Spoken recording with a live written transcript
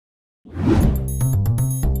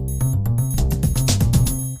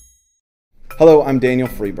Hello, I'm Daniel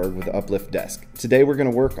Freeberg with the UPLIFT desk. Today we're going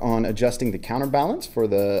to work on adjusting the counterbalance for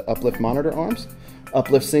the UPLIFT monitor arms.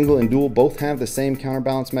 UPLIFT single and dual both have the same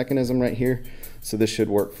counterbalance mechanism right here, so this should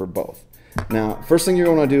work for both. Now, first thing you're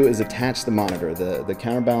going to do is attach the monitor. The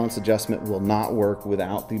counterbalance adjustment will not work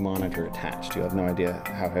without the monitor attached. You have no idea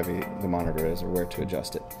how heavy the monitor is or where to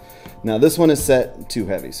adjust it. Now, this one is set too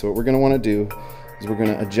heavy, so what we're going to want to do is we're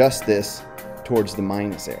going to adjust this towards the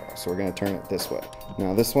minus arrow. So we're going to turn it this way.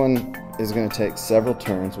 Now this one is going to take several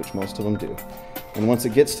turns, which most of them do. And once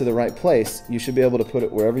it gets to the right place, you should be able to put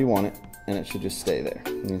it wherever you want it, and it should just stay there.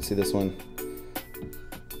 You can see this one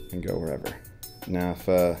and go wherever. Now if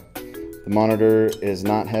the monitor is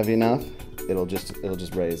not heavy enough, it'll just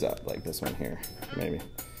raise up like this one here, maybe.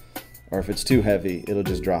 Or if it's too heavy, it'll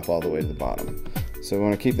just drop all the way to the bottom. So we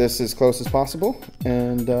want to keep this as close as possible,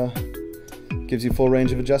 and gives you full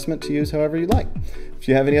range of adjustment to use however you like. If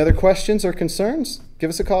you have any other questions or concerns, give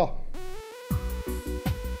us a call.